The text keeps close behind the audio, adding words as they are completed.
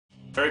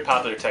Very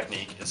popular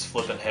technique is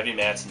flipping heavy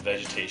mats and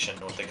vegetation,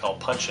 or what they call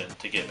punching,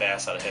 to get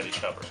bass out of heavy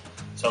cover.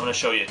 So I'm going to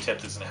show you a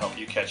tip that's going to help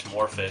you catch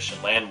more fish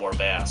and land more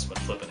bass when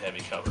flipping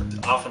heavy cover.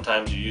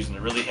 Oftentimes you're using a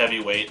really heavy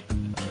weight,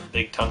 a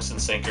big tungsten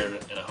sinker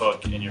and a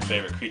hook and your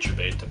favorite creature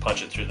bait to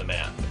punch it through the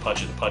mat, to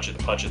punch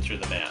it through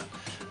the mat.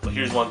 Well,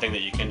 here's one thing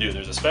that you can do.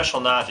 There's a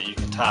special knot that you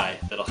can tie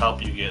that'll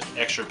help you get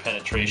extra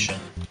penetration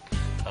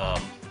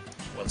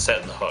when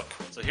setting the hook.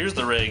 So here's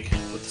the rig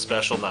with the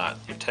special knot.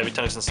 You have a heavy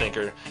tungsten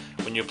sinker.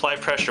 When you apply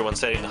pressure when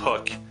setting the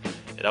hook,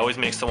 it always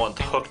makes the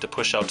hook to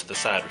push out to the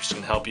side, which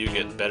can help you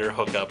get better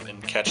hookup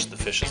and catch the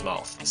fish's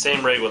mouth. The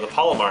same rig with a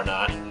Palomar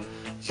knot.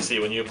 As you see,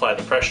 when you apply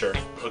the pressure,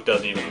 the hook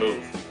doesn't even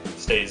move. It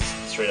stays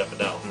straight up and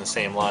down in the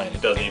same line.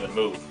 It doesn't even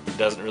move. It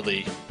doesn't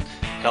really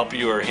help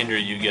you or hinder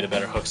you get a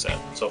better hook set.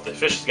 So if the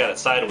fish has got it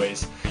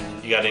sideways,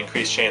 you got an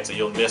increased chance that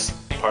you'll miss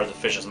part of the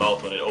fish's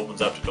mouth when it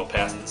opens up to go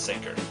past the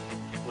sinker.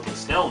 With the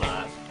Snell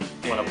Knot,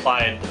 when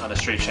applied on a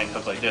straight shank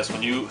hook like this,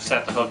 when you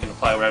set the hook and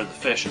apply right over the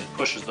fish, it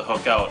pushes the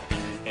hook out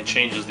and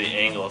changes the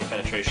angle of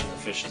penetration of the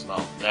fish's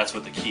mouth. And that's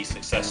what the key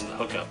success of the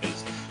hookup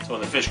is. So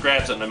when the fish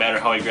grabs it, no matter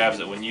how he grabs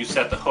it, when you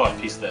set the hook,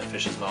 piece of that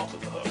fish's mouth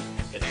with the hook.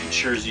 It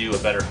ensures you a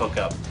better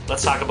hookup.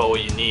 Let's talk about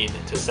what you need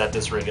to set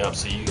this rig up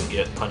so you can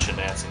get punching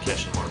mats and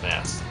catching more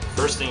bass.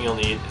 First thing you'll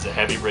need is a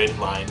heavy braided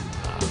line,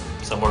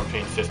 somewhere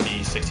between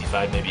 50,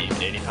 65, maybe even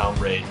 80-pound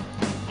braid.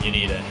 You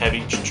need a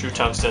heavy true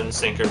tungsten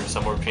sinker,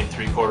 somewhere between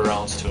 3/4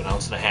 ounce to 1.5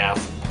 ounces to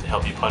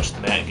help you punch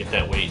the mat and get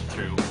that weight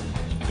through.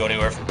 You go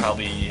anywhere from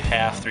probably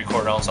half,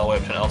 3/4 ounce, all the way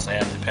up to 1.5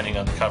 ounces, depending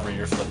on the cover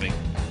you're flipping.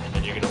 And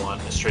then you're going to want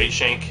a straight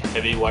shank,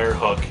 heavy wire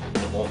hook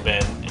that won't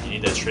bend, and you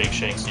need that straight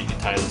shank so you can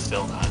tie the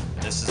Snell knot.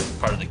 And this is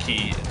part of the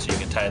key, so you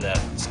can tie that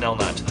Snell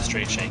knot to the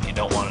straight shank. You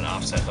don't want an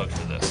offset hook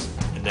for this.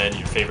 And then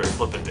your favorite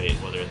flipping bait,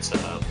 whether it's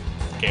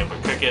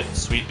gambler cricket,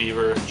 sweet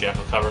beaver,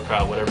 jackal cover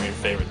crab, whatever your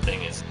favorite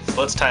thing is.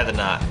 So let's tie the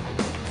knot.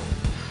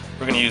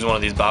 We're going to use one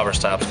of these bobber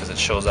stops because it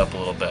shows up a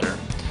little better.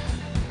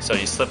 So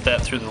you slip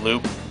that through the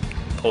loop,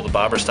 pull the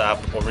bobber stop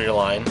over your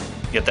line,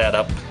 get that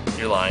up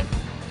your line,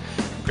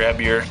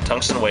 grab your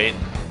tungsten weight,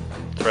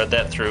 thread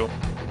that through,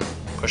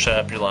 push that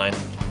up your line.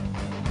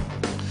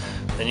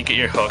 Then you get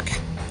your hook.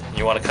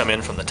 You want to come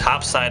in from the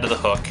top side of the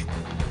hook,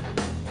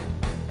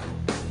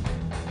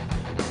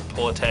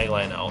 pull a tag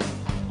line out,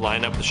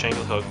 line up the shank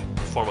of the hook,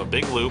 form a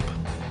big loop,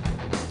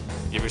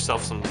 give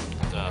yourself some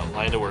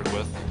line to work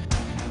with,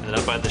 and then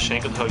up by the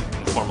shank of the hook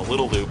you can form a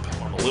little loop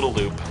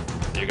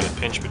that you're going to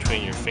pinch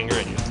between your finger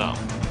and your thumb.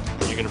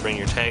 And you're going to bring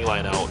your tag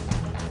line out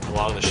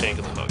along the shank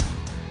of the hook.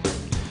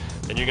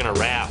 Then you're going to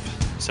wrap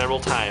several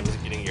times,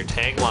 getting your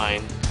tag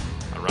line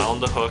around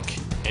the hook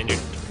and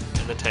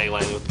the tag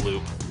line with the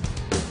loop,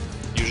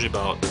 usually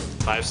about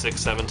 5, 6,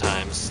 7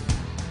 times.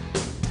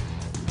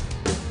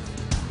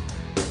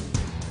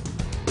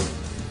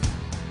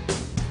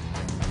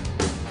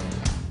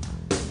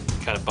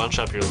 Kind of bunch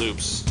up your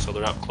loops so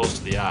they're up close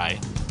to the eye,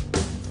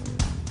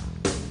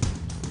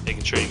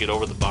 making sure you get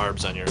over the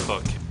barbs on your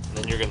hook. And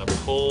then you're going to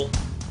pull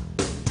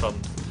from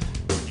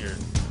your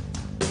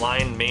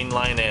main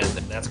line end,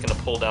 and that's going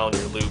to pull down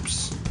your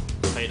loops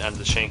tight onto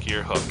the shank of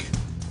your hook.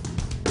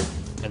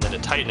 And then to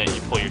tighten it,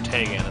 you pull your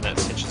tag in, and that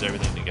cinches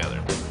everything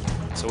together.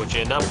 So what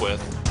you end up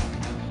with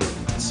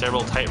is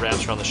several tight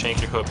wraps around the shank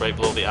of your hook right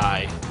below the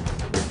eye,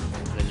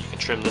 and then you can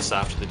trim this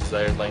off to the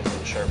desired length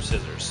with a sharp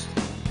scissors.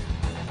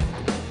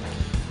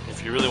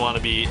 If you really want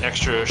to be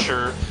extra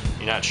sure,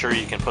 you're not sure,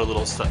 you can put a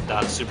little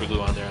dot of super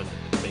glue on there and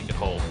make it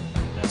hold.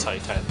 And that's how you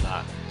tie the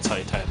knot. That's how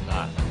you tie the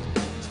knot.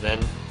 So then,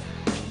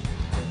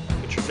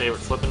 put your favorite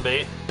flipping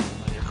bait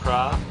on your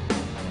craw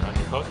or on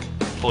your hook.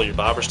 Pull your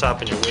bobber stop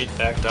and your weight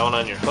back down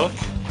on your hook.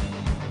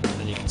 And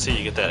then you can see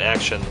you get that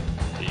action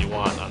that you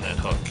want on that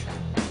hook.